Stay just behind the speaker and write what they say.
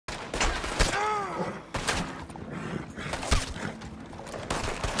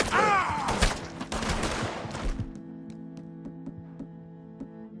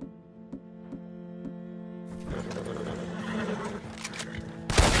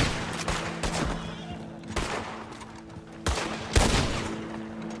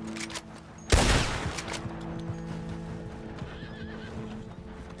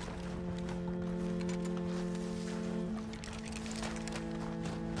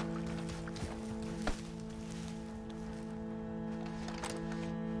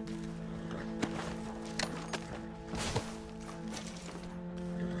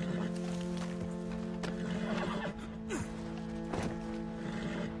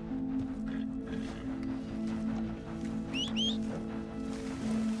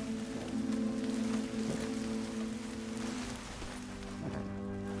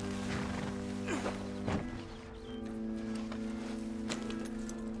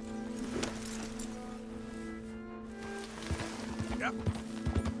Yep.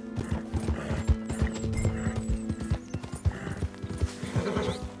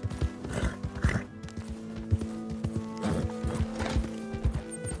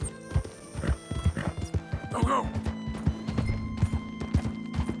 Go, go!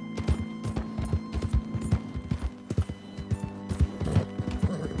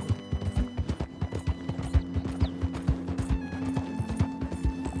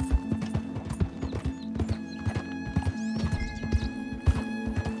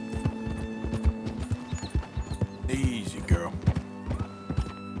 Easy, girl.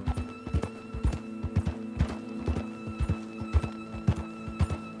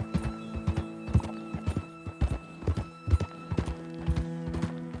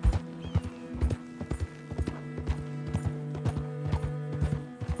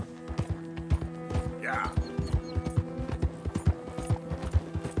 Yeah.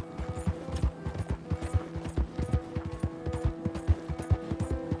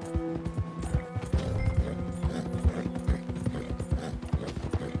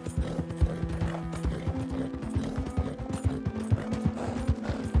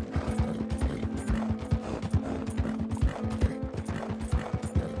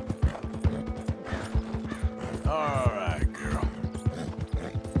 All right, girl.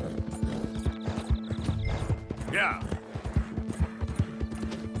 Yeah.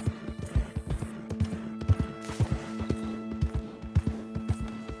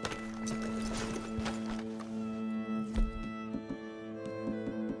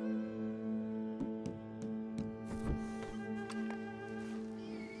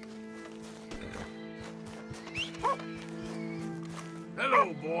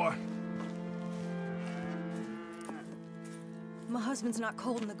 Hello, boy. My husband's not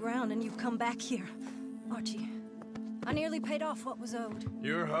cold in the ground, and you've come back here. Archie, I nearly paid off what was owed.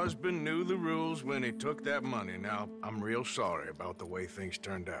 Your husband knew the rules when he took that money. Now, I'm real sorry about the way things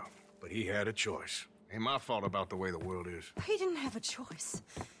turned out. But he had a choice. Ain't my fault about the way the world is. He didn't have a choice.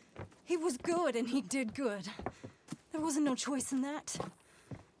 He was good, and he did good. There wasn't no choice in that.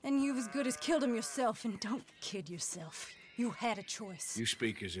 And you've as good as killed him yourself, and don't kid yourself. You had a choice. You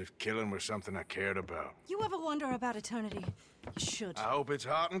speak as if killing was something I cared about. You ever wonder about eternity? You should. I hope it's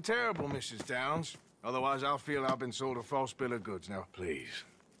hot and terrible, Mrs. Downs. Otherwise, I'll feel I've been sold a false bill of goods. Now, please,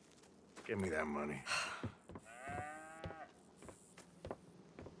 give me that money.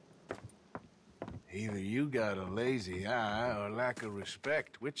 Either you got a lazy eye or lack of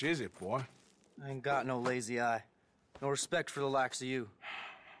respect. Which is it, boy? I ain't got no lazy eye. No respect for the likes of you.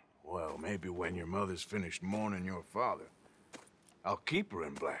 Well, maybe when your mother's finished mourning your father, I'll keep her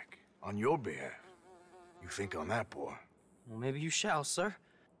in black, on your behalf. You think on that, boy? Well, maybe you shall, sir.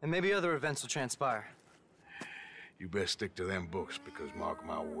 And maybe other events will transpire. You best stick to them books, because mark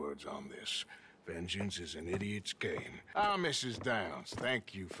my words on this. Vengeance is an idiot's game. Ah, Mrs. Downs,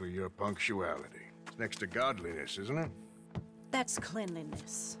 thank you for your punctuality. It's next to godliness, isn't it? That's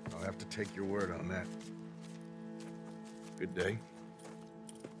cleanliness. I'll have to take your word on that. Good day.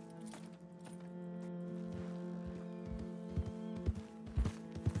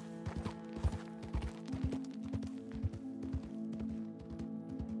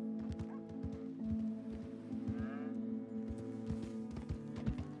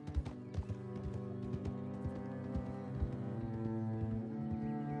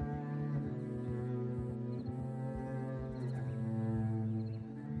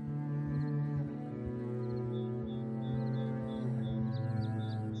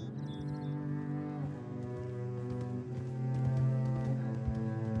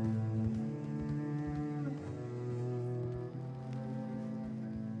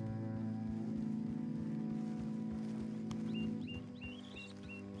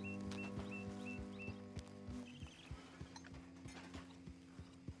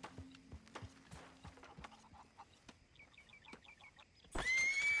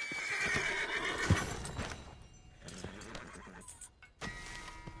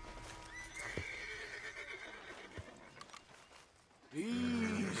 Easy.